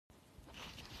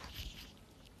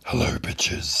Hello,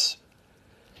 bitches.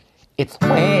 It's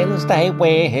Wednesday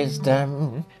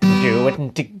wisdom, do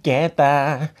it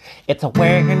together. It's a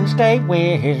Wednesday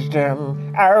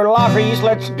wisdom, our lorries,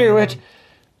 let's do it.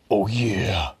 Oh,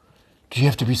 yeah. Do you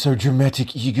have to be so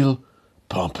dramatic, Eagle?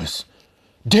 Pompous.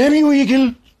 Damn you,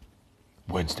 Eagle!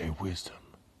 Wednesday Wisdom.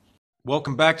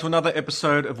 Welcome back to another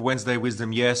episode of Wednesday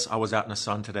Wisdom. Yes, I was out in the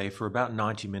sun today for about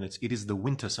 90 minutes. It is the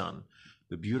winter sun,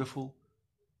 the beautiful,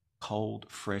 cold,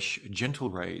 fresh, gentle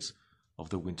rays of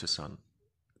the winter sun.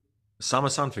 The summer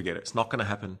sun, forget it. It's not going to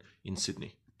happen in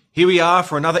Sydney. Here we are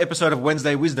for another episode of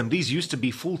Wednesday Wisdom. These used to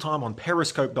be full-time on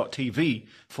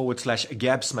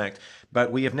periscope.tv/Gabsmacked,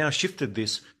 but we have now shifted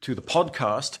this to the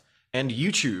podcast and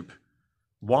YouTube.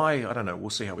 Why? I don't know. We'll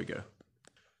see how we go.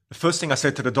 The first thing I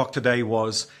said to the doc today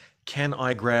was, can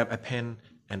I grab a pen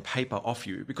and paper off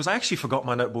you? Because I actually forgot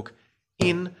my notebook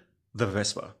in the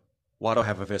Vespa. Why do I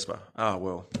have a Vespa?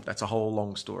 Well, that's a whole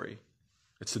long story.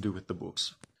 It's to do with the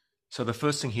books. So the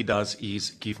first thing he does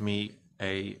is give me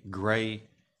a grey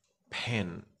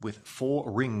pen with 4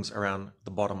 rings around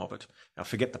the bottom of it. Now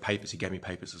forget the papers. He gave me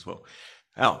papers as well.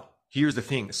 Now, here's the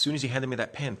thing. As soon as he handed me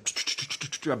that pen,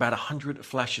 about 100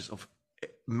 flashes of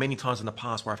many times in the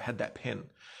past where I've had that pen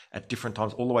at different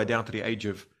times, all the way down to the age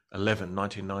of 11,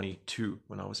 1992,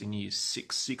 when I was in year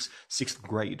sixth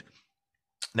grade.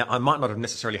 Now, I might not have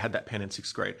necessarily had that pen in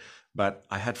 6th grade, but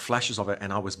I had flashes of it,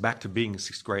 and I was back to being in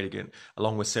 6th grade again,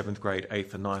 along with 7th grade,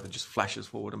 8th and 9th, and just flashes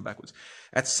forward and backwards.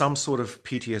 That's some sort of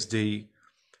PTSD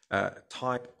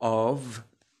type of...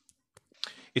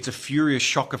 It's a furious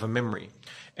shock of a memory,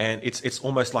 and it's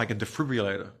almost like a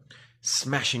defibrillator,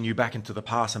 smashing you back into the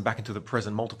past and back into the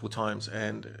present multiple times.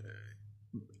 And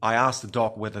I asked the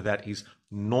doc whether that is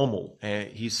normal, and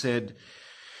he said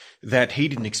that he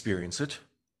didn't experience it.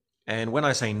 And when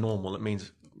I say normal, it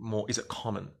means more, is it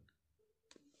common?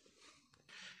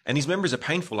 And these memories are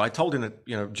painful. I told him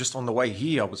that, just on the way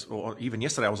here, or even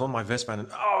yesterday, I was on my Vespa and,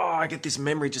 I get this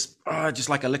memory, just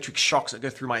like electric shocks that go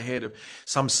through my head of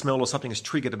some smell or something has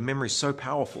triggered a memory so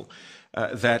powerful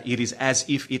that it is as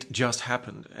if it just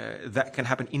happened. That can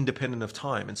happen independent of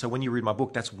time. And so when you read my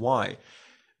book, that's why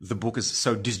the book is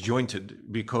so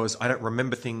disjointed, because I don't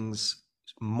remember things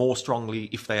more strongly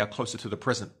if they are closer to the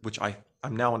present, which I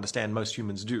now understand most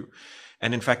humans do.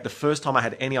 And in fact, the first time I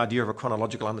had any idea of a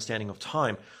chronological understanding of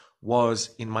time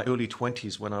was in my early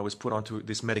 20s, when I was put onto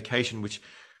this medication which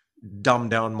dumbed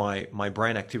down my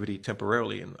brain activity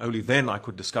temporarily. And only then I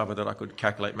could discover that I could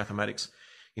calculate mathematics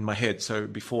in my head. So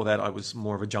before that, I was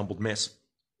more of a jumbled mess.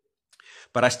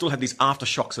 But I still had these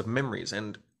aftershocks of memories.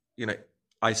 And,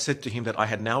 I said to him that I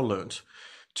had now learned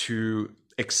to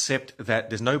accept that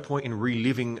there's no point in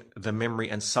reliving the memory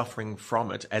and suffering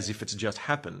from it as if it's just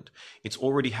happened. It's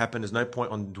already happened. There's no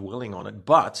point on dwelling on it,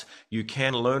 but you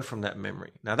can learn from that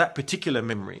memory. Now, that particular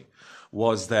memory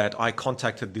was that I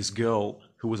contacted this girl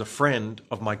who was a friend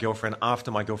of my girlfriend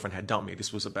after my girlfriend had dumped me.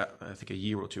 This was about, I think, a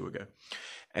year or two ago.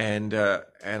 And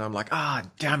I'm like,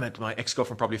 damn it, my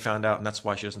ex-girlfriend probably found out, and that's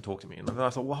why she doesn't talk to me. And then I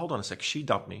thought, well, hold on a sec. She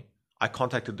dumped me. I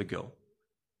contacted the girl.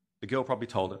 The girl probably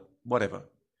told her, whatever.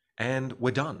 And we're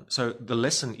done. So the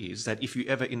lesson is that if you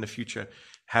ever in the future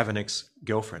have an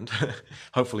ex-girlfriend,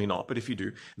 hopefully not, but if you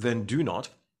do, then do not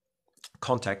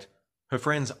contact her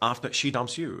friends after she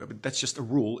dumps you. That's just a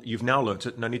rule. You've now learnt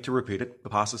it. No need to repeat it. The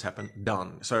past has happened.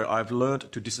 Done. So I've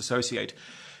learned to disassociate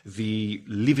the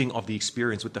living of the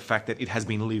experience with the fact that it has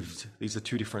been lived. These are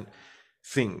two different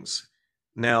things.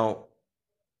 Now,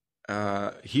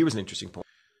 here is an interesting point.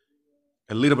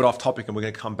 A little bit off topic, and we're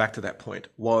going to come back to that point,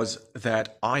 was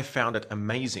that I found it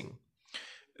amazing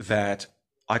that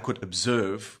I could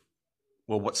observe,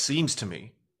 well, what seems to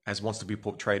me, as wants to be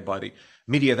portrayed by the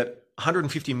media, that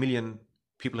 150 million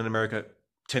people in America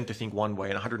tend to think one way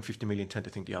and 150 million tend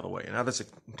to think the other way. Now, that's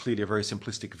clearly a very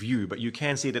simplistic view, but you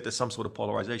can see that there's some sort of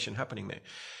polarization happening there.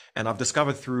 And I've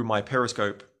discovered through my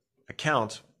Periscope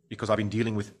account, because I've been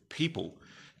dealing with people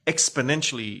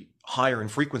exponentially higher in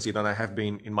frequency than I have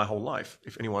been in my whole life.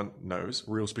 If anyone knows,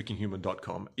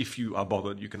 realspeakinghuman.com. If you are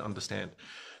bothered, you can understand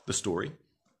the story.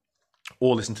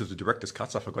 Or listen to the director's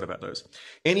cuts. I forgot about those.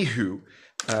 Anywho,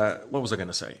 what was I going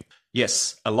to say?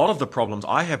 Yes, a lot of the problems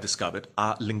I have discovered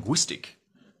are linguistic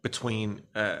between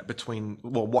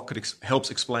what could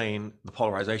helps explain the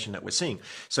polarization that we're seeing.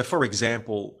 So, for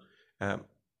example,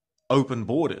 open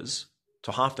borders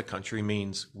to half the country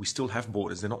means we still have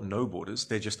borders. They're not no borders.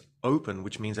 They're just open,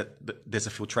 which means that there's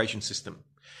a filtration system.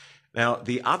 Now,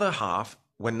 the other half,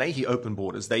 when they hear open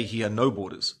borders, they hear no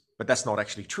borders. But that's not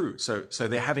actually true. So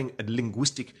they're having a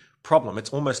linguistic problem. It's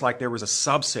almost like there was a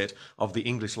subset of the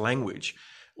English language,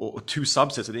 or two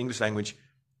subsets of the English language,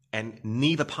 and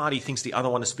neither party thinks the other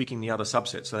one is speaking the other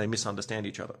subset, so they misunderstand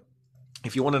each other.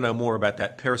 If you want to know more about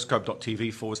that,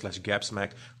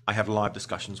 periscope.tv/GabSmacked. I have live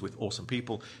discussions with awesome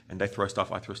people, and they throw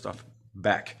stuff, I throw stuff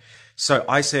back. So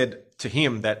I said to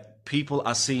him that people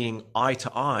are seeing eye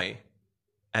to eye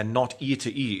and not ear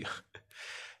to ear.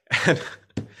 And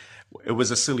it was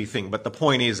a silly thing, but the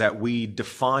point is that we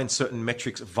define certain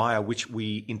metrics via which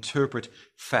we interpret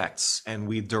facts and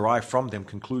we derive from them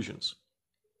conclusions.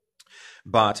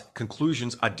 But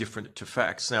conclusions are different to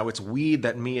facts. Now, it's weird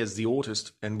that me as the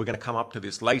autist, and we're going to come up to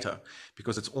this later,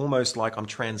 because it's almost like I'm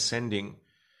transcending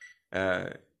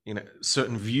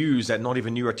certain views that not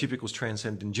even neurotypicals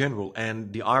transcend in general.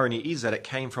 And the irony is that it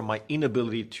came from my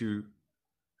inability to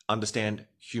understand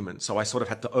humans. So I sort of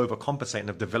had to overcompensate and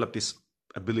have developed this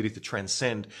ability to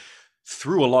transcend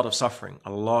through a lot of suffering.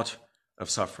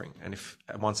 And if,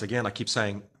 once again, I keep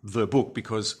saying the book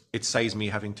because it saves me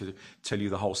having to tell you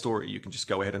the whole story. You can just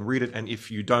go ahead and read it. And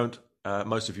if you don't,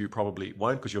 most of you probably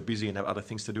won't because you're busy and have other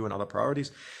things to do and other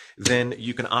priorities, then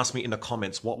you can ask me in the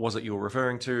comments, what was it you were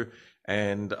referring to?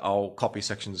 And I'll copy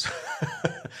sections.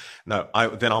 Then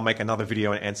I'll make another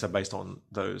video and answer based on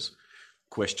those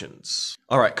questions.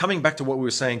 All right, coming back to what we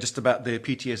were saying just about the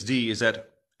PTSD is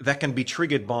that can be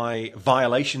triggered by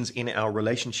violations in our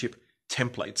relationship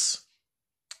templates.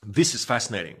 This is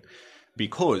fascinating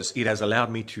because it has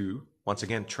allowed me to, once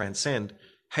again, transcend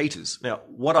haters. Now,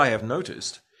 what I have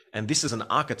noticed, and this is an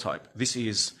archetype, this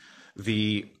is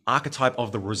the archetype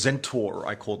of the resentor,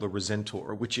 I call the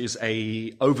resentor, which is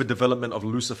a overdevelopment of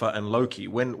Lucifer and Loki.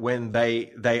 When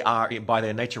they are by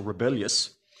their nature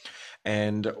rebellious,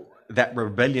 and that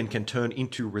rebellion can turn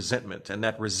into resentment, and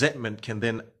that resentment can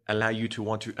then allow you to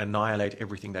want to annihilate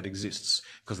everything that exists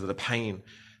because of the pain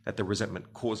that the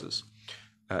resentment causes.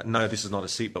 No, this is not a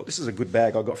seatbelt. This is a good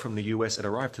bag I got from the US. It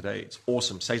arrived today. It's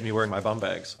awesome. Saves me wearing my bum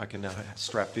bags. I can now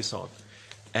strap this on.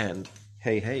 And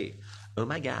hey, oh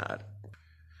my God.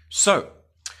 So,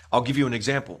 I'll give you an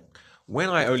example. When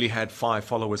I only had 5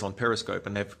 followers on Periscope,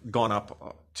 and they've gone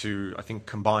up to, I think,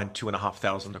 combined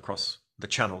 2,500 across the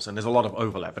channels, and there's a lot of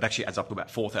overlap. It actually adds up to about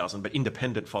 4,000, but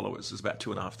independent followers is about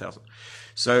 2,500.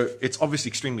 So it's obviously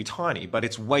extremely tiny, but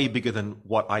it's way bigger than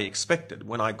what I expected.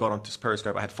 When I got onto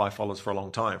Periscope, I had 5 followers for a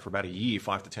long time, for about a year,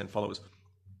 5 to 10 followers.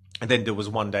 And then there was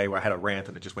one day where I had a rant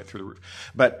and it just went through the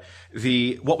roof. But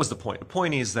what was the point? The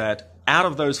point is that out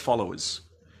of those followers,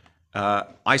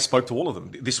 I spoke to all of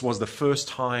them. This was the first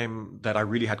time that I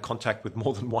really had contact with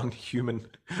more than one human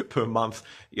per month,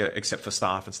 except for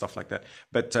staff and stuff like that.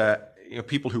 But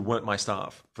people who weren't my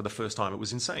staff for the first time. It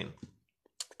was insane.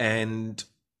 And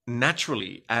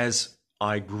naturally, as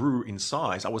I grew in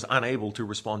size, I was unable to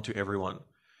respond to everyone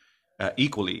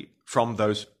equally from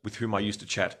those with whom I used to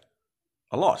chat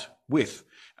a lot with.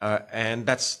 And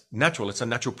that's natural. It's a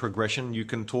natural progression. You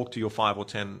can talk to your 5 or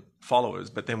 10 followers,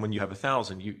 but then when you have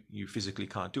 1,000, you physically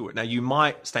can't do it. Now, you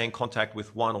might stay in contact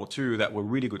with 1 or 2 that were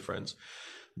really good friends,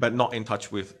 but not in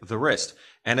touch with the rest.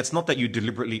 And it's not that you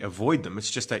deliberately avoid them.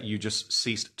 It's just that you just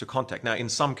ceased to contact. Now, in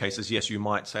some cases, yes, you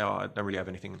might say, I don't really have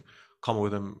anything in common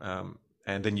with them.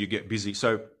 And then you get busy.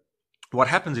 So what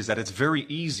happens is that it's very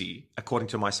easy, according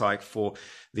to my psych, for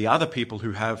the other people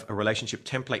who have a relationship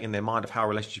template in their mind of how a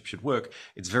relationship should work,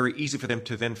 it's very easy for them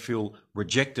to then feel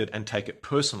rejected and take it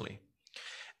personally.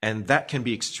 And that can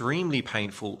be extremely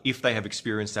painful if they have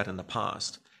experienced that in the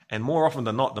past. And more often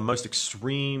than not, the most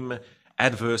extreme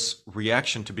adverse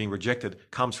reaction to being rejected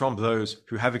comes from those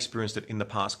who have experienced it in the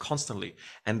past constantly.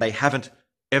 And they haven't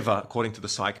ever, according to the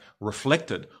psych,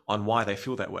 reflected on why they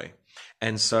feel that way.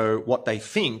 And so what they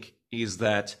think is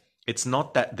that it's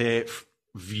not that their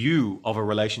view of a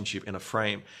relationship in a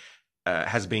frame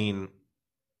has been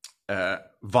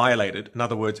violated. In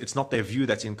other words, it's not their view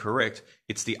that's incorrect.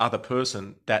 It's the other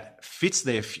person that fits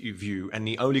their view. And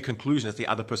the only conclusion is the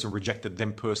other person rejected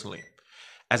them personally,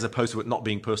 as opposed to it not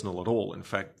being personal at all. In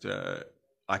fact,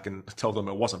 I can tell them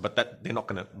it wasn't, but they're not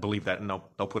going to believe that, and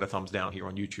they'll put a thumbs down here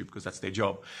on YouTube because that's their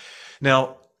job.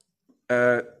 Now,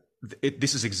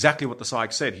 this is exactly what the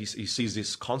psych said. He sees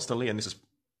this constantly, and this is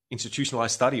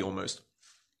institutionalized study almost.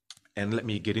 And let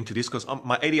me get into this because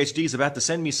my ADHD is about to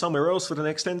send me somewhere else for the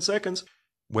next 10 seconds.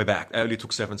 We're back. It only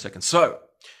took 7 seconds. So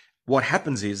what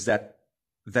happens is that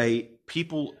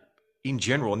people in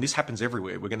general, and this happens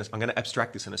everywhere, I'm going to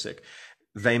abstract this in a sec.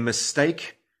 They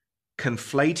mistake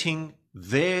conflating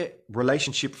their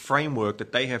relationship framework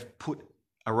that they have put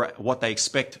what they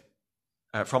expect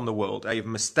from the world. They have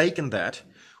mistaken that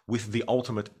with the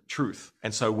ultimate truth.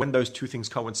 And so when those two things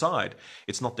coincide,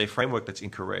 it's not their framework that's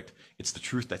incorrect, it's the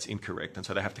truth that's incorrect. And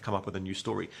so they have to come up with a new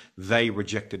story. They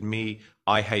rejected me,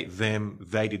 I hate them,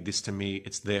 they did this to me,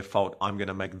 it's their fault, I'm going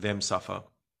to make them suffer.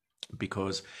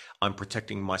 because I'm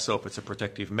protecting myself. It's a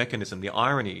protective mechanism. The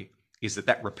irony is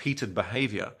that repeated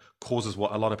behavior causes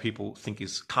what a lot of people think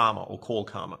is karma or call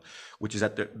karma, which is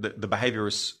that the behavior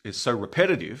is so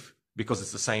repetitive because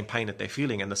it's the same pain that they're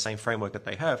feeling and the same framework that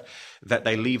they have, that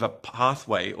they leave a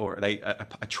pathway or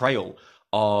a trail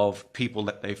of people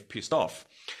that they've pissed off.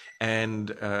 And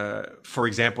for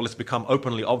example, it's become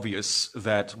openly obvious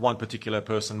that one particular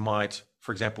person might,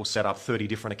 for example, set up 30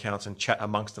 different accounts and chat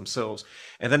amongst themselves.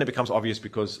 And then it becomes obvious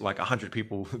because like 100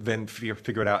 people then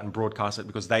figure it out and broadcast it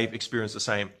because they've experienced the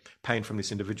same pain from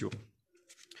this individual.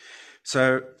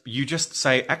 So you just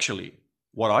say, actually,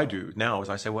 what I do now is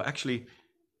I say, well, actually,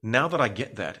 now that I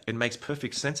get that, it makes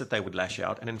perfect sense that they would lash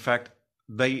out. And in fact,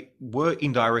 they were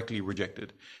indirectly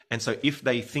rejected. And so if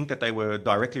they think that they were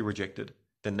directly rejected,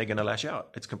 then they're going to lash out.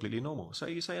 It's completely normal. So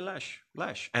you say lash.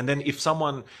 And then if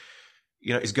someone,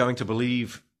 is going to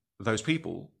believe those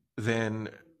people, then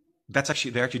they're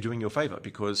actually doing you a favor,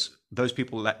 because those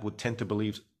people that would tend to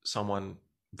believe someone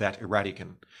that erratic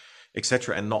and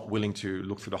etc. and not willing to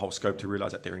look through the whole scope to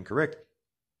realize that they're incorrect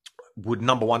would,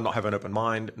 number one, not have an open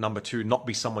mind. Number two, not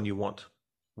be someone you want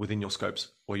within your scopes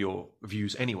or your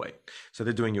views anyway. So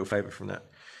they're doing you a favor from that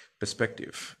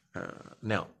perspective.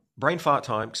 Now, brain fart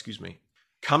time, excuse me.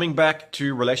 Coming back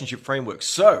to relationship frameworks.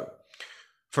 So,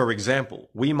 for example,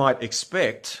 we might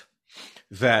expect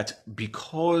that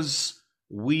because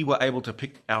we were able to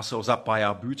pick ourselves up by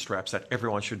our bootstraps, that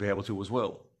everyone should be able to as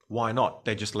well. Why not?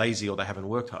 They're just lazy or they haven't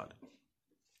worked hard.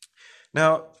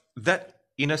 Now, that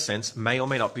in a sense may or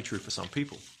may not be true for some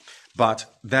people, but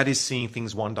that is seeing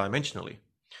things one-dimensionally.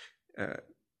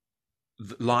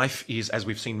 Life is, as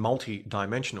we've seen,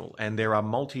 multi-dimensional, and there are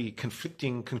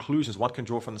multi-conflicting conclusions one can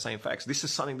draw from the same facts.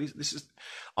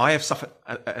 I have suffered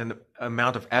an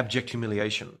amount of abject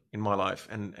humiliation in my life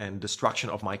and destruction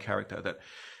of my character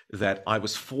that I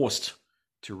was forced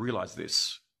to realize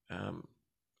this.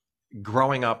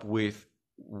 Growing up with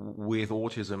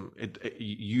autism,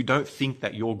 you don't think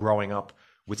that you're growing up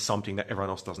with something that everyone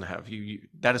else doesn't have.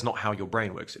 That is not how your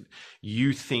brain works.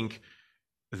 You think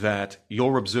that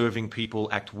you're observing people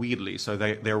act weirdly, so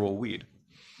they're all weird.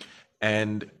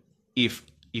 And if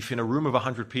in a room of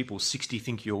 100 people, 60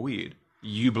 think you're weird,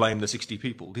 you blame the 60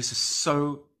 people. This is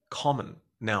so common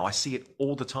now. I see it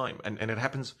all the time. And it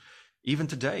happens even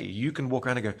today. You can walk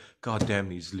around and go, God damn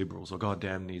these liberals, or God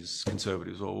damn these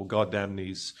conservatives, or God damn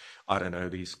these, I don't know,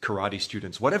 these karate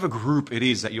students, whatever group it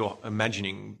is that you're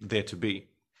imagining there to be.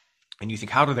 And you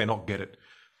think, how do they not get it?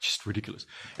 Just ridiculous.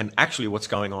 And actually what's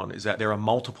going on is that there are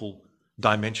multiple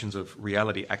dimensions of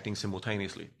reality acting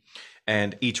simultaneously.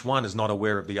 And each one is not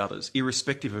aware of the others,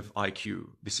 irrespective of IQ.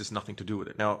 This has nothing to do with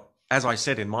it. Now, as I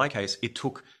said, in my case, it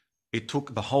took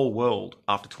the whole world,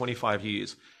 after 25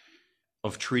 years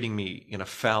of treating me in a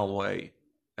foul way,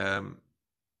 and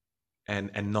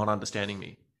not understanding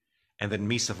me, and then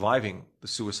me surviving the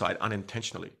suicide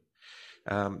unintentionally.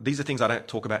 These are things I don't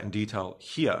talk about in detail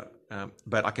here,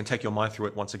 but I can take your mind through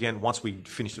it once again, once we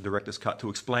finish the director's cut, to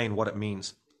explain what it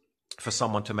means for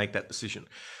someone to make that decision.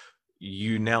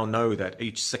 You now know that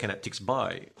each second that ticks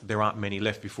by, there aren't many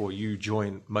left before you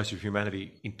join most of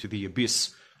humanity into the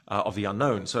abyss of the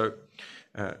unknown. So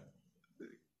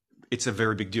it's a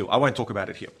very big deal. I won't talk about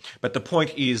it here. But the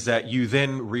point is that you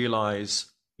then realize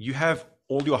you have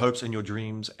all your hopes and your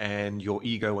dreams and your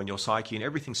ego and your psyche and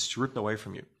everything stripped away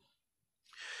from you,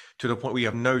 to the point where you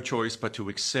have no choice but to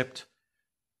accept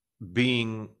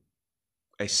being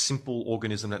a simple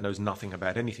organism that knows nothing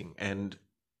about anything. And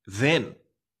then,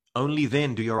 only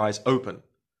then, do your eyes open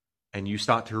and you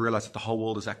start to realize that the whole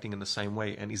world is acting in the same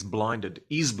way and is blinded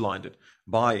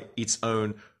by its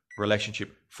own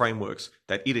relationship frameworks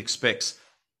that it expects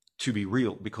to be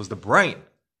real. Because the brain,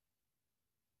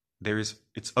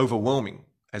 it's overwhelming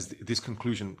as this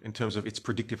conclusion in terms of its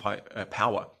predictive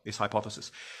power, this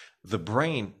hypothesis. The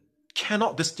brain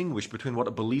cannot distinguish between what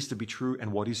it believes to be true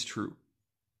and what is true.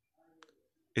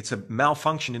 It's a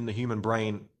malfunction in the human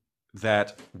brain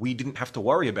that we didn't have to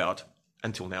worry about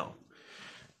until now.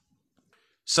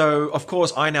 So, of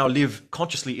course, I now live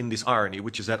consciously in this irony,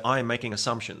 which is that I am making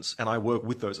assumptions and I work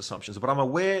with those assumptions. But I'm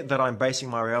aware that I'm basing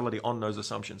my reality on those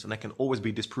assumptions, and they can always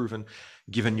be disproven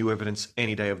given new evidence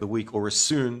any day of the week, or as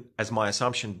soon as my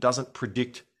assumption doesn't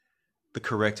predict the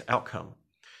correct outcome.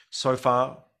 So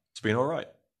far, it's been all right.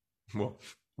 Well,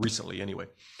 recently anyway.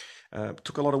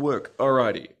 Took a lot of work.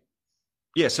 Alrighty.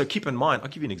 Yeah, so keep in mind, I'll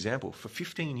give you an example. For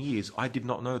 15 years, I did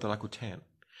not know that I could tan.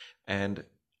 And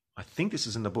I think this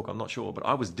is in the book, I'm not sure, but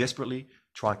I was desperately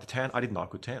trying to tan. I didn't know I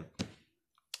could tan.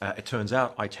 It turns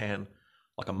out I tan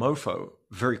like a mofo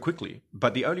very quickly.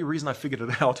 But the only reason I figured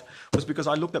it out was because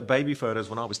I looked at baby photos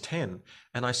when I was 10,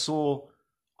 and I saw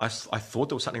I thought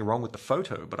there was something wrong with the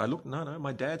photo, but I looked, no,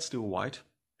 my dad's still white.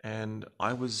 And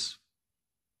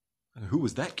who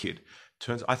was that kid?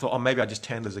 I thought, oh, maybe I just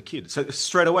tanned as a kid. So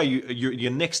straight away,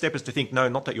 your next step is to think, no,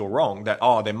 not that you're wrong, that,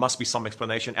 oh, there must be some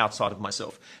explanation outside of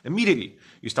myself. Immediately,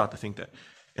 you start to think that.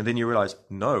 And then you realize,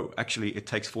 no, actually, it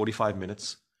takes 45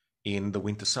 minutes in the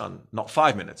winter sun, not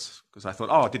 5 minutes. Because I thought,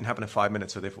 oh, it didn't happen in 5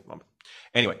 minutes, so therefore.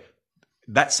 Anyway,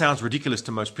 that sounds ridiculous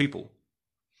to most people.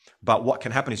 But what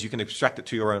can happen is you can abstract it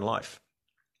to your own life.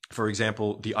 For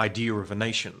example, the idea of a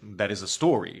nation, that is a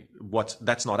story.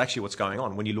 That's not actually what's going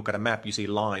on. When you look at a map, you see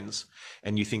lines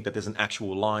and you think that there's an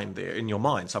actual line there in your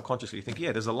mind. Subconsciously, you think,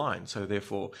 yeah, there's a line. So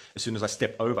therefore, as soon as I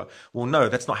step over, well, no,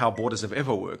 that's not how borders have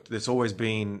ever worked. There's always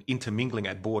been intermingling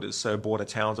at borders. So border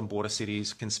towns and border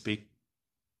cities can speak.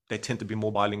 They tend to be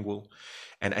more bilingual.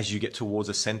 And as you get towards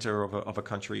the center of a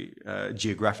country,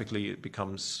 geographically, it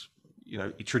becomes,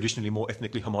 traditionally more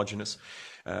ethnically homogenous.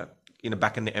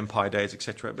 Back in the empire days,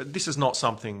 etc. But this is not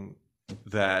something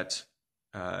that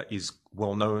is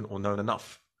well known or known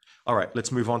enough. All right,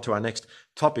 let's move on to our next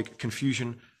topic,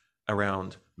 confusion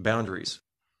around boundaries.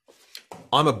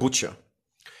 I'm a butcher.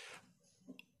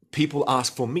 People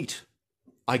ask for meat.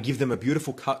 I give them a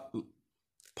beautiful cut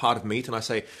part of meat and I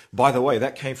say, by the way,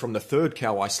 that came from the third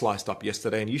cow I sliced up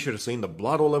yesterday and you should have seen the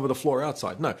blood all over the floor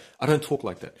outside. No, I don't talk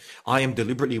like that. I am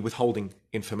deliberately withholding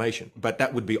information, but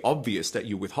that would be obvious that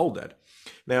you withhold that.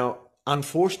 Now,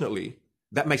 unfortunately,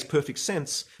 that makes perfect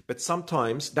sense, but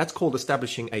sometimes that's called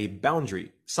establishing a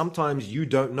boundary. Sometimes you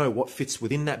don't know what fits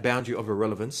within that boundary of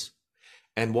irrelevance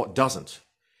and what doesn't.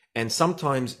 And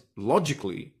sometimes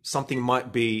logically, something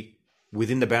might be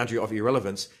within the boundary of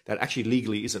irrelevance that actually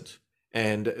legally isn't.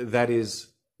 And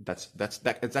that's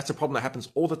a problem that happens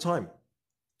all the time.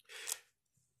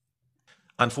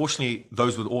 Unfortunately,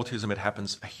 those with autism, it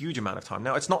happens a huge amount of time.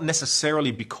 Now, it's not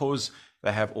necessarily because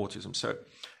they have autism. So,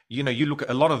 you look at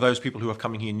a lot of those people who have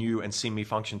come in here new and seen me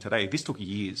function today. This took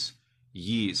years,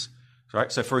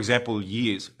 right? So, for example,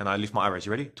 years, and I lift my eyebrows.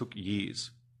 You ready? Took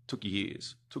years. All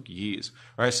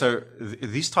right. So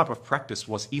this type of practice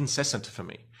was incessant for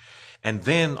me. And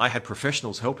then I had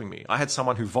professionals helping me. I had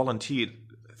someone who volunteered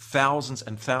thousands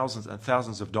and thousands and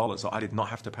thousands of dollars that I did not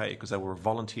have to pay because they were a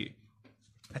volunteer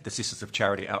at the Sisters of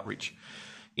Charity Outreach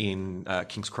in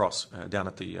King's Cross, down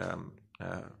at the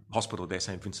hospital there,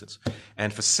 St. Vincent's.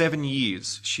 And for 7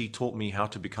 years, she taught me how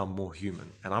to become more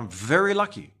human. And I'm very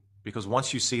lucky because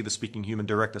once you see the Speaking Human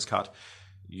Director's Cut,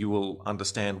 you will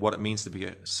understand what it means to be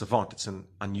a savant. It's an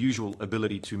unusual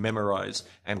ability to memorize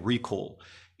and recall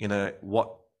in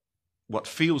what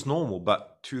feels normal,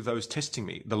 but to those testing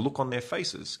me, the look on their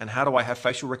faces. And how do I have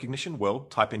facial recognition? Well,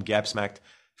 type in Gabsmacked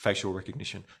facial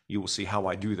recognition. You will see how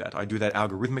I do that. I do that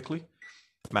algorithmically,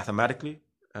 mathematically.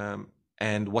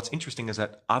 And what's interesting is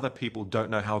that other people don't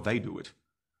know how they do it.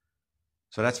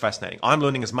 So that's fascinating. I'm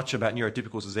learning as much about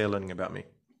neurotypicals as they're learning about me.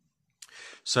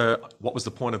 So what was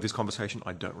the point of this conversation?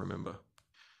 I don't remember.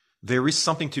 There is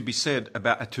something to be said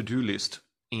about a to-do list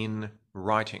in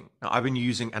writing. Now, I've been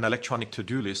using an electronic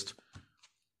to-do list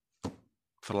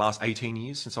for the last 18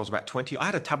 years, since I was about 20. I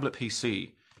had a tablet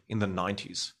PC in the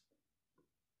 90s.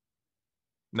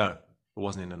 No, it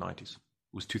wasn't in the 90s. It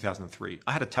was 2003.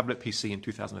 I had a tablet PC in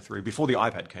 2003, before the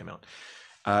iPad came out.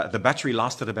 The battery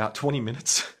lasted about 20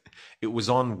 minutes. It was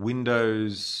on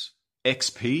Windows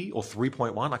XP or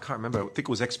 3.1. I can't remember. I think it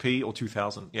was XP or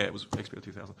 2000. Yeah, it was XP or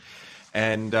 2000.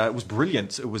 And it was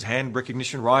brilliant. It was hand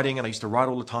recognition writing, and I used to write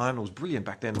all the time. It was brilliant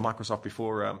back then, Microsoft,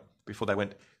 before they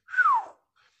went.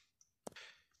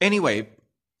 Anyway,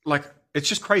 it's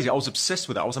just crazy. I was obsessed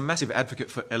with it. I was a massive advocate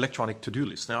for electronic to-do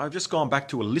lists. Now, I've just gone back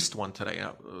to a list one today,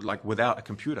 without a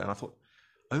computer, and I thought,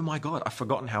 oh my God, I've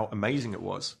forgotten how amazing it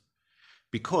was.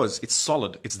 Because it's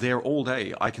solid. It's there all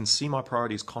day. I can see my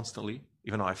priorities constantly,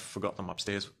 even though I've forgot them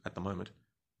upstairs at the moment.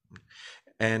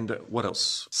 And what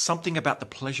else? Something about the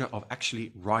pleasure of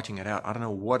actually writing it out. I don't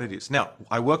know what it is. Now,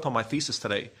 I worked on my thesis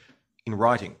today in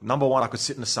writing. Number one, I could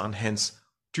sit in the sun, hence,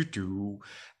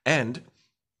 and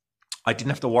I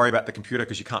didn't have to worry about the computer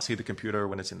because you can't see the computer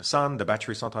when it's in the sun. The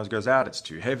battery sometimes goes out. It's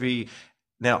too heavy.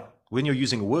 Now, when you're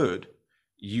using Word,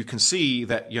 you can see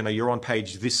that, you're on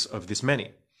page this of this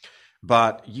many.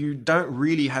 But you don't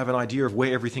really have an idea of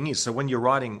where everything is. So when you're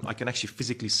writing, I can actually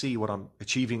physically see what I'm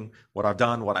achieving, what I've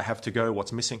done, what I have to go,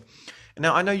 what's missing.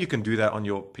 Now, I know you can do that on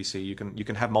your PC. You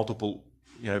can have multiple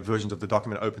versions of the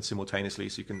document open simultaneously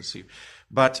so you can see.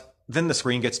 But then the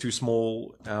screen gets too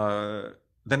small.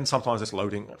 Then sometimes it's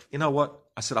loading. You know what?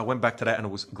 I went back to that and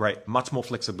it was great. Much more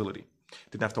flexibility.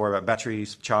 Didn't have to worry about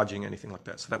batteries, charging, anything like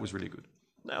that. So that was really good.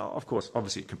 Now, of course,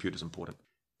 obviously, computer's important.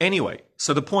 Anyway,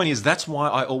 so the point is that's why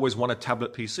I always wanted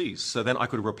tablet PCs. So then I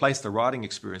could replace the writing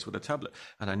experience with a tablet.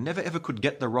 And I never ever could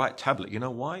get the right tablet. You know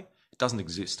why? It doesn't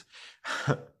exist.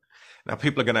 Now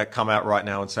people are going to come out right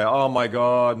now and say, oh my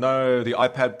God, no, the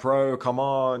iPad Pro, come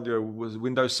on,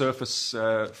 Windows Surface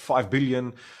 5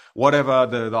 billion, whatever,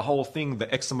 the whole thing, the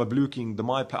Extremabluking, the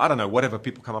MyPad, I don't know, whatever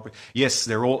people come up with. Yes,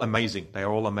 they're all amazing. They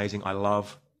are all amazing. I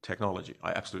love technology.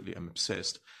 I absolutely am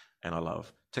obsessed and I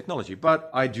love technology,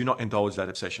 but I do not indulge that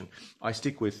obsession. I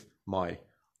stick with my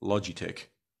Logitech.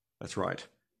 That's right.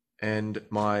 And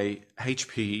my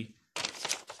HP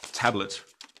tablet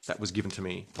that was given to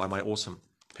me by my awesome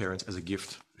parents as a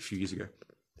gift a few years ago.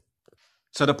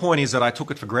 So the point is that I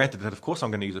took it for granted that of course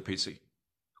I'm going to use a PC.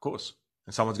 Of course.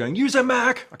 And someone's going, use a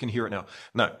Mac. I can hear it now.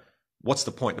 No. What's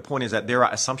the point? The point is that there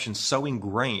are assumptions so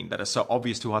ingrained that are so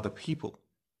obvious to other people.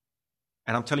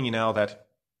 And I'm telling you now that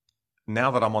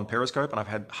I'm on Periscope and I've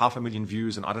had 500,000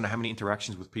 views and I don't know how many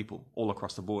interactions with people all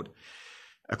across the board,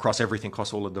 across everything,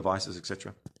 across all the devices,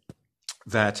 etc.,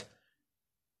 that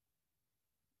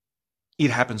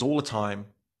it happens all the time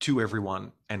to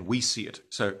everyone and we see it.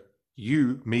 So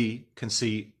you, me, can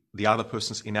see the other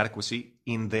person's inadequacy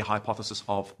in their hypothesis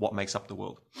of what makes up the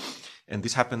world. And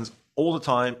this happens all the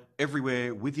time,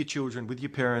 everywhere, with your children, with your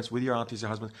parents, with your aunties, your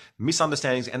husbands,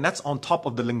 misunderstandings. And that's on top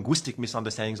of the linguistic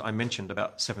misunderstandings I mentioned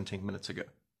about 17 minutes ago.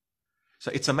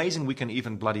 So it's amazing we can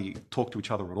even bloody talk to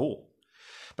each other at all.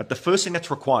 But the first thing that's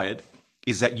required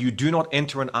is that you do not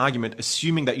enter an argument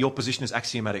assuming that your position is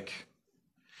axiomatic.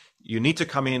 You need to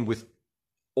come in with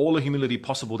all the humility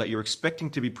possible that you're expecting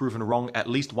to be proven wrong at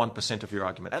least 1% of your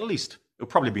argument. At least. It'll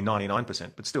probably be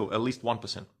 99%, but still, at least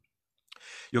 1%.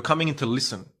 You're coming in to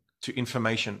listen to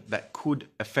information that could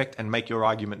affect and make your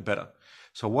argument better.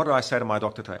 So what did I say to my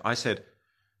doctor today? I said,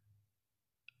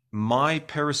 my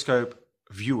Periscope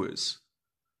viewers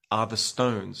are the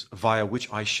stones via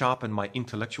which I sharpen my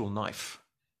intellectual knife.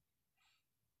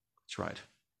 That's right.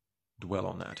 Dwell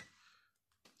on that.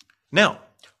 Now,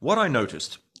 what I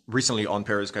noticed recently on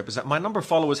Periscope is that my number of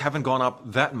followers haven't gone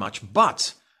up that much,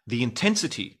 but the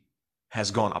intensity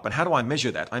has gone up. And how do I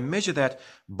measure that? I measure that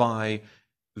by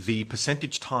the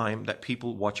percentage time that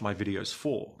people watch my videos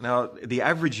for. Now, the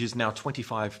average is now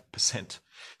 25%.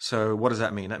 So what does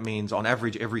that mean? That means on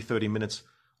average, every 30 minutes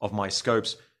of my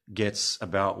scopes gets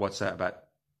about, what's that, about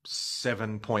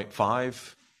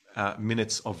 7.5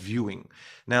 minutes of viewing.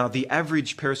 Now, the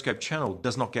average Periscope channel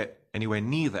does not get anywhere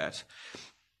near that,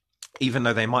 even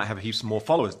though they might have heaps more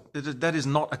followers. That is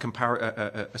not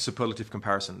a superlative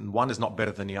comparison. One is not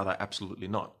better than the other, absolutely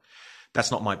not.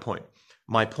 That's not my point.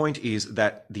 My point is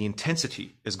that the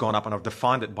intensity has gone up, and I've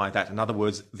defined it by that. In other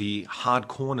words, the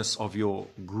hardcoreness of your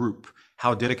group,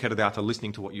 how dedicated they are to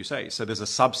listening to what you say. So there's a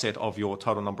subset of your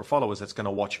total number of followers that's going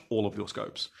to watch all of your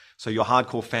scopes. So your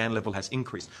hardcore fan level has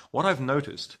increased. What I've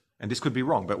noticed, and this could be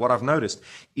wrong, but what I've noticed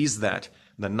is that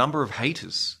the number of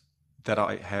haters that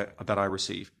I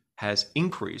receive has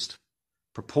increased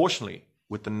proportionally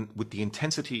with the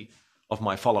intensity of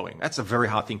my following. That's a very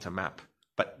hard thing to map.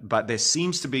 But there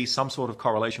seems to be some sort of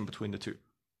correlation between the two,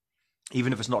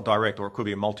 even if it's not direct, or it could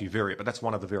be a multivariate, but that's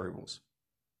one of the variables.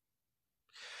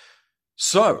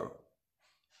 So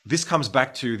this comes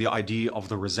back to the idea of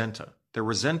the resenter. The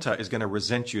resenter is going to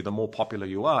resent you the more popular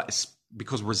you are,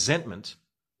 because resentment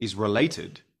is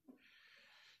related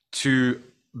to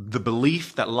the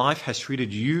belief that life has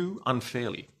treated you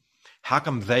unfairly. How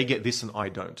come they get this and I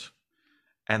don't?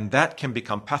 And that can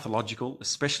become pathological,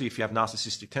 especially if you have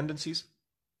narcissistic tendencies.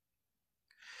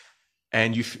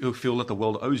 And you feel that the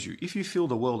world owes you. If you feel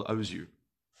the world owes you,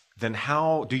 then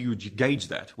how do you gauge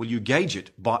that? Well, you gauge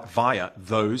it via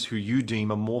those who you deem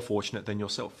are more fortunate than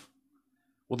yourself.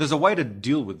 Well, there's a way to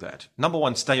deal with that. Number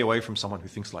one, stay away from someone who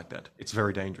thinks like that. It's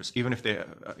very dangerous, even if they're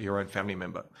your own family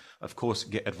member. Of course,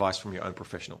 get advice from your own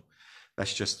professional.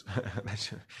 That's just,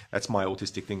 that's my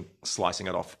autistic thing, slicing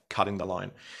it off, cutting the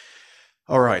line.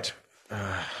 All right.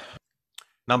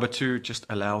 Number two, just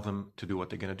allow them to do what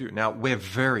they're going to do. Now, we're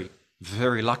very,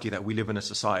 very lucky that we live in a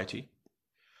society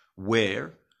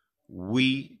where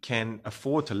we can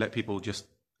afford to let people just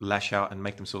lash out and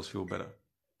make themselves feel better.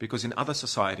 Because in other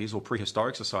societies, or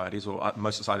prehistoric societies, or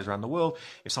most societies around the world,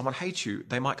 if someone hates you,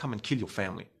 they might come and kill your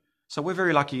family. So we're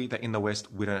very lucky that in the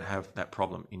West, we don't have that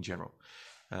problem in general.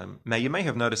 Now, you may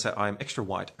have noticed that I'm extra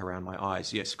white around my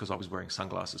eyes. Yes, because I was wearing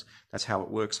sunglasses. That's how it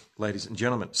works, ladies and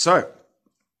gentlemen. So,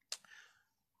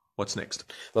 what's next?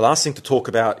 The last thing to talk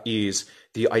about is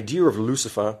the idea of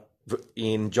Lucifer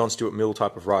in John Stuart Mill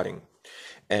type of writing.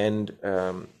 And,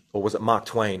 or was it Mark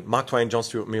Twain? Mark Twain, John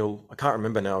Stuart Mill, I can't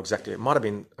remember now exactly. It might have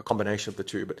been a combination of the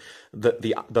two, but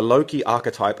the Loki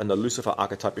archetype and the Lucifer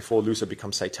archetype before Lucifer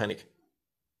becomes satanic.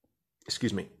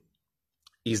 excuse me,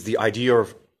 is the idea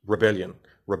of rebellion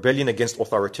against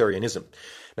authoritarianism.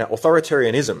 Now,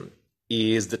 authoritarianism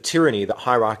is the tyranny that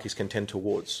hierarchies can tend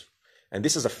towards. And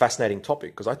this is a fascinating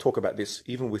topic because I talk about this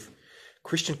even with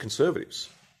Christian conservatives.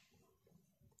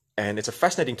 And it's a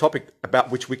fascinating topic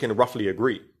about which we can roughly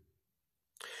agree.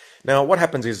 Now, what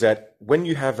happens is that when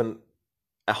you have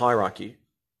a hierarchy,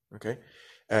 okay,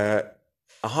 a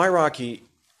hierarchy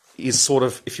is sort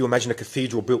of, if you imagine a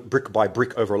cathedral built brick by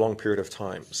brick over a long period of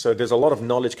time. So there's a lot of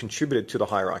knowledge contributed to the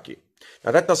hierarchy.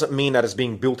 Now, that doesn't mean that it's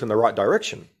being built in the right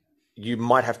direction. You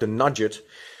might have to nudge it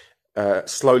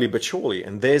slowly but surely.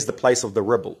 And there's the place of the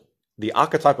rebel. The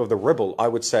archetype of the rebel, I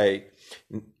would say,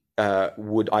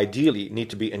 would ideally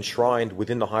need to be enshrined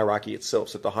within the hierarchy itself,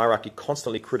 so that the hierarchy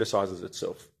constantly criticizes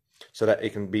itself, so that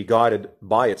it can be guided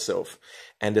by itself.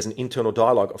 And there's an internal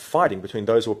dialogue of fighting between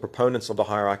those who are proponents of the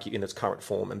hierarchy in its current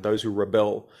form and those who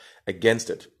rebel against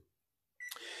it.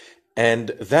 And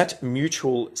that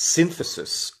mutual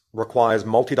synthesis requires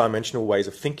multidimensional ways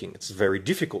of thinking. It's very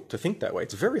difficult to think that way.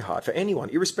 It's very hard for anyone,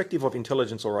 irrespective of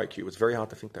intelligence or IQ. It's very hard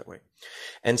to think that way.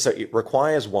 And so it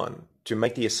requires one to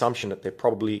make the assumption that they're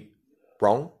probably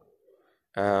wrong,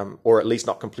 or at least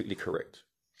not completely correct.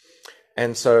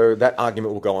 And so that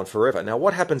argument will go on forever. Now,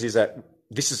 what happens is that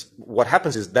what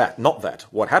happens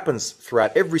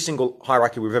throughout every single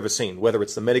hierarchy we've ever seen, whether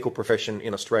it's the medical profession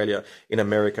in Australia, in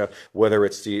America, whether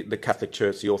it's the Catholic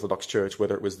Church, the Orthodox Church,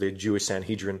 whether it was the Jewish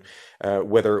Sanhedrin,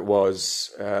 whether it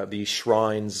was the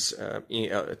shrines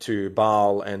to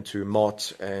Baal and to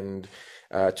Mot and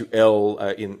to El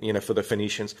for the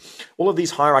Phoenicians, all of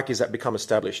these hierarchies that become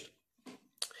established.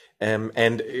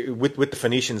 And with the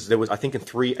Phoenicians, there was, I think in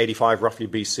 385 roughly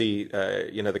BC,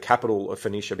 the capital of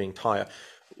Phoenicia being Tyre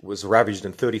was ravaged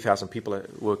and 30,000 people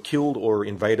were killed or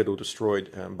invaded or destroyed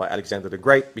by Alexander the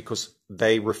Great because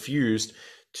they refused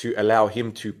to allow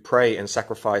him to pray and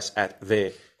sacrifice at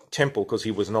their temple because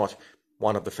he was not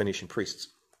one of the Phoenician priests.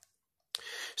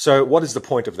 So what is the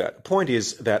point of that? The point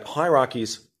is that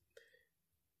hierarchies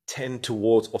tend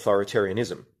towards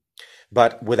authoritarianism,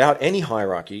 but without any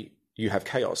hierarchy, you have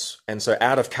chaos. And so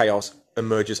out of chaos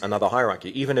emerges another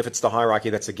hierarchy, even if it's the hierarchy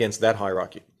that's against that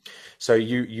hierarchy. So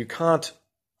you can't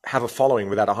have a following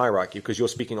without a hierarchy because you're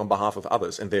speaking on behalf of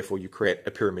others, and therefore you create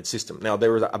a pyramid system. Now,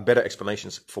 there are better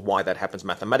explanations for why that happens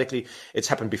mathematically. It's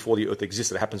happened before the Earth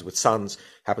existed. It happens with suns,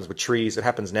 happens with trees. It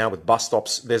happens now with bus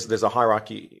stops. There's a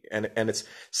hierarchy, and it's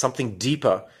something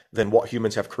deeper than what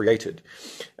humans have created.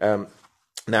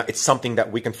 Now, it's something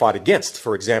that we can fight against.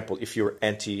 For example, if you're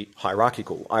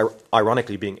anti-hierarchical,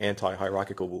 ironically, being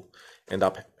anti-hierarchical will end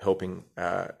up helping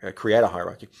create a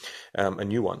hierarchy, a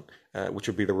new one, which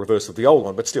would be the reverse of the old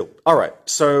one, but still. All right,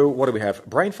 so what do we have?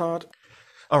 Brain fart.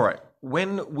 All right,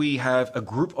 when we have a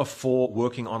group of 4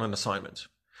 working on an assignment,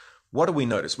 what do we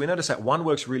notice? We notice that one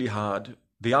works really hard,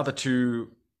 the other 2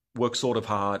 work sort of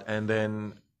hard, and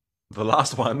then the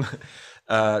last one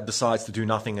decides to do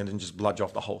nothing and then just bludge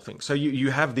off the whole thing. So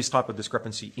you have this type of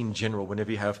discrepancy in general whenever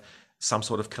you have some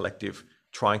sort of collective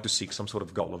trying to seek some sort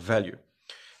of goal of value.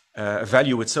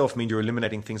 Value itself means you're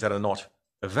eliminating things that are not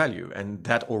of value. And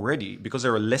that already, because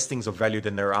there are less things of value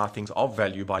than there are things of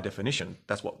value by definition,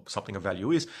 that's what something of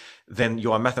value is, then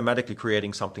you are mathematically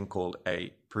creating something called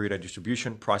a Pareto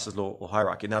distribution, Price's law, or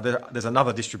hierarchy. Now, there's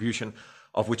another distribution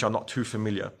of which I'm not too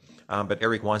familiar, but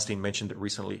Eric Weinstein mentioned it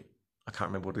recently. I can't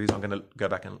remember what it is. I'm going to go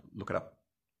back and look it up.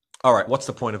 All right, what's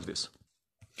the point of this?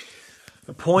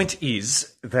 The point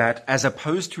is that as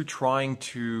opposed to trying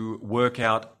to work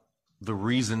out the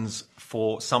reasons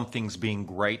for some things being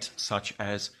great, such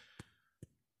as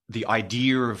the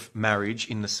idea of marriage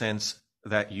in the sense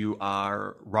that you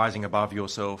are rising above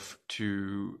yourself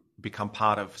to become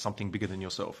part of something bigger than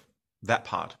yourself, that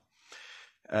part,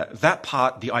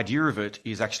 the idea of it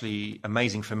is actually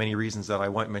amazing for many reasons that I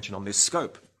won't mention on this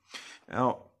scope.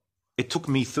 Now, it took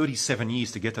me 37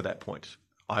 years to get to that point.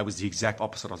 I was the exact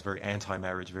opposite. I was very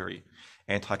anti-marriage, very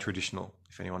anti-traditional,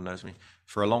 if anyone knows me,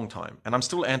 for a long time. And I'm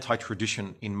still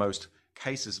anti-tradition in most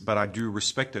cases, but I do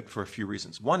respect it for a few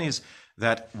reasons. One is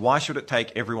that why should it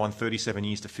take everyone 37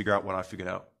 years to figure out what I figured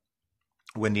out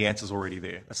when the answer's already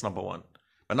there? That's number one.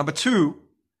 But number two,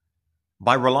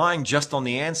 by relying just on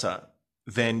the answer,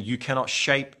 then you cannot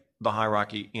shape the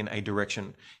hierarchy in a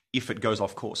direction if it goes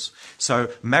off course.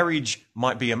 So marriage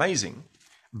might be amazing,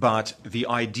 but the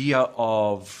idea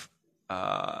of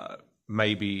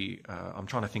maybe, I'm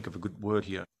trying to think of a good word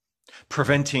here,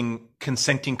 preventing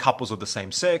consenting couples of the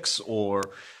same sex, or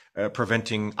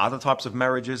preventing other types of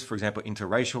marriages, for example,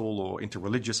 interracial or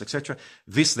interreligious, etc.,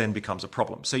 this then becomes a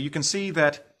problem. So you can see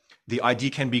that the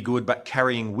idea can be good, but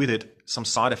carrying with it some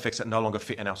side effects that no longer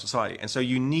fit in our society. And so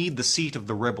you need the seat of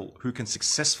the rebel who can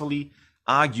successfully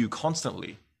argue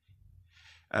constantly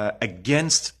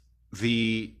against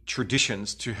the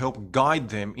traditions to help guide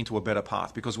them into a better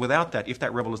path. Because without that, if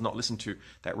that rebel is not listened to,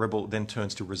 that rebel then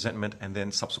turns to resentment and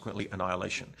then subsequently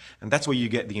annihilation. And that's where you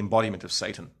get the embodiment of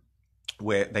Satan,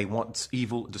 where they want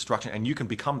evil, destruction, and you can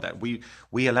become that.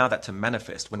 We allow that to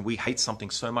manifest when we hate something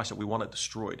so much that we want it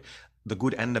destroyed, the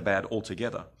good and the bad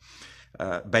altogether.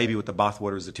 Baby with the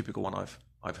bathwater is the typical one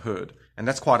I've heard, and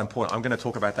that's quite important. I'm going to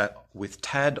talk about that with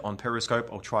Tad on Periscope.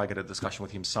 I'll try to get a discussion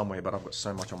with him somewhere, but I've got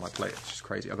so much on my plate. It's just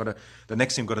crazy. The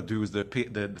next thing I've got to do is the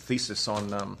thesis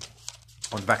on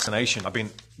vaccination. I've been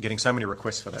getting so many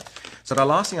requests for that. So the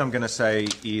last thing I'm going to say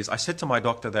is, I said to my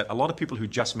doctor that a lot of people who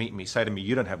just meet me say to me,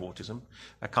 "You don't have autism.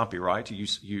 That can't be right.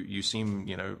 You seem,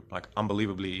 like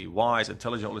unbelievably wise,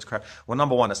 intelligent, all this crap." Well,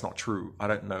 number one, that's not true. I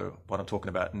don't know what I'm talking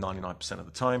about 99% of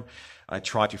the time. I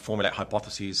try to formulate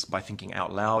hypotheses by thinking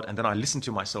out loud, and then I listen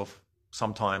to myself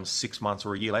sometimes 6 months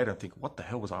or a year later and think, what the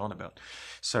hell was I on about?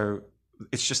 So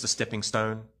it's just a stepping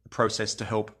stone process to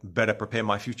help better prepare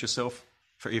my future self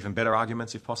for even better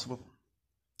arguments if possible.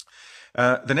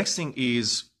 The next thing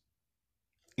is,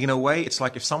 in a way, it's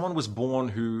like if someone was born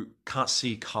who can't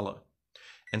see color,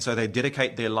 and so they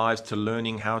dedicate their lives to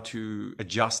learning how to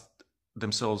adjust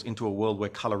themselves into a world where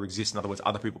color exists. In other words,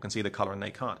 other people can see the color and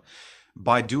they can't.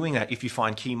 By doing that, if you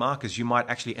find key markers, you might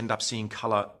actually end up seeing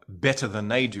color better than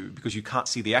they do, because you can't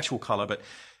see the actual color, but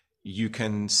you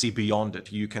can see beyond it.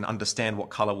 You can understand what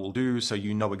color will do, so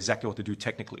you know exactly what to do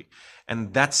technically.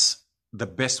 And that's the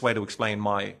best way to explain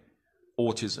my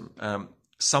autism.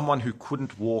 Someone who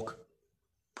couldn't walk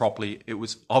properly, it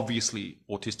was obviously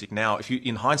autistic. Now,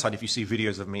 in hindsight, if you see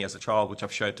videos of me as a child, which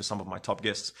I've showed to some of my top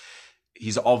guests,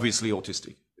 he's obviously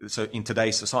autistic. So in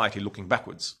today's society, looking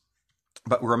backwards.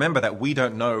 But remember that we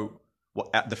don't know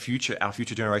what our future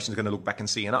generation is going to look back and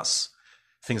see in us.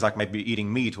 Things like maybe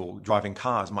eating meat or driving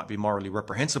cars might be morally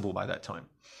reprehensible by that time.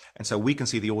 And so we can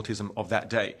see the autism of that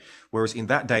day. Whereas in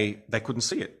that day, they couldn't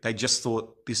see it. They just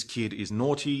thought, this kid is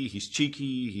naughty, he's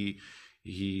cheeky,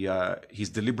 he's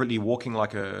deliberately walking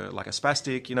like a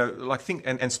spastic,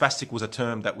 and spastic was a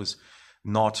term that was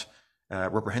not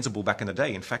reprehensible back in the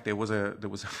day. In fact, there was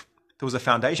a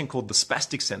foundation called the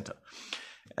Spastic Center.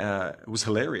 It was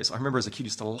hilarious. I remember as a kid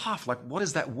used to laugh, like, what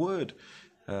is that word?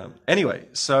 Anyway,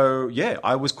 so yeah,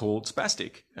 I was called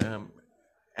spastic. A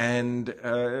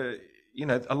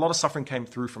lot of suffering came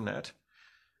through from that.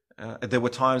 There were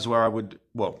times where I would,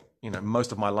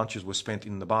 most of my lunches were spent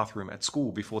in the bathroom at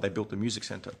school before they built the music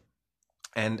center.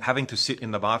 And having to sit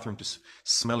in the bathroom just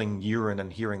smelling urine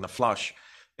and hearing the flush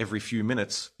every few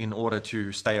minutes in order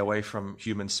to stay away from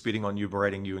humans spitting on you,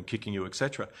 berating you and kicking you,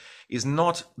 etc., is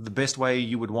not the best way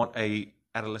you would want an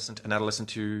adolescent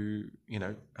to,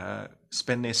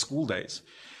 spend their school days.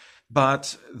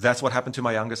 But that's what happened to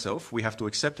my younger self. We have to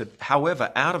accept it.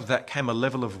 However, out of that came a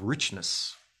level of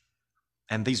richness.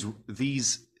 And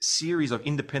these series of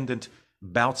independent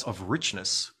bouts of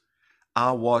richness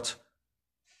are what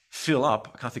fill up,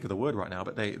 I can't think of the word right now,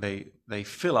 but they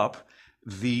fill up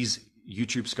these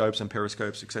YouTube scopes and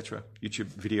periscopes, etc.,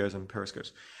 YouTube videos and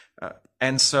periscopes.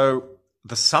 And so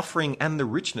the suffering and the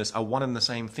richness are one and the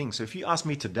same thing. So if you ask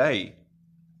me today,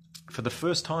 for the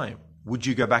first time, would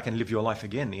you go back and live your life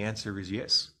again? The answer is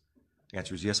yes. The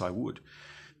answer is yes, I would.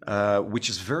 Which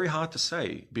is very hard to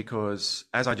say, because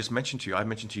as I just mentioned to you, I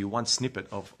mentioned to you one snippet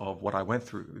of what I went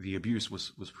through. The abuse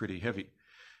was pretty heavy.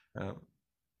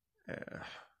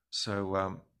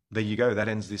 There you go. That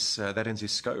ends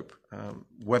this scope.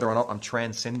 Whether or not I'm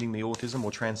transcending the autism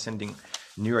or transcending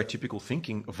neurotypical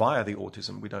thinking via the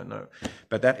autism, we don't know.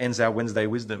 But that ends our Wednesday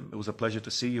Wisdom. It was a pleasure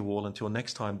to see you all. Until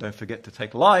next time, don't forget to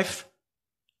take life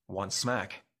one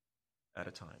smack at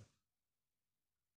a time.